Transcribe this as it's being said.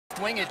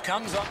wing, it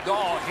comes up.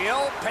 Oh,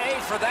 he'll pay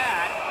for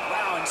that.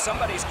 Wow, and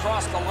somebody's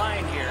crossed the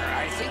line here.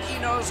 I think he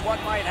knows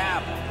what might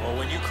happen. Well,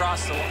 when you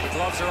cross the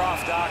gloves are off,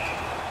 Doc.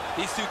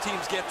 These two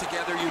teams get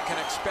together, you can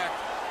expect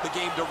the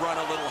game to run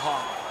a little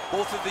hot.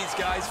 Both of these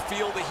guys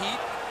feel the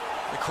heat.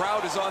 The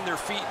crowd is on their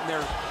feet, and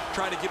they're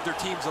trying to give their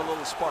teams a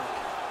little spark.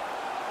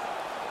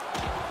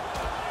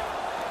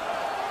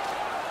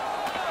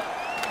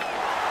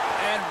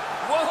 And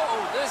whoa,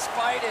 this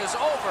fight is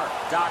over.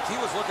 Doc, he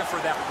was looking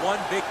for that one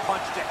big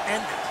punch to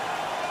end it.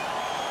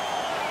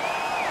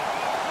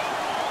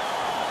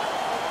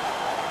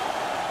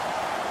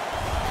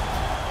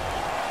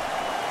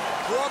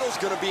 Toronto's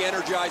going to be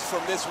energized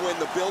from this win.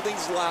 The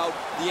building's loud.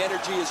 The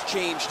energy has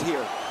changed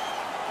here.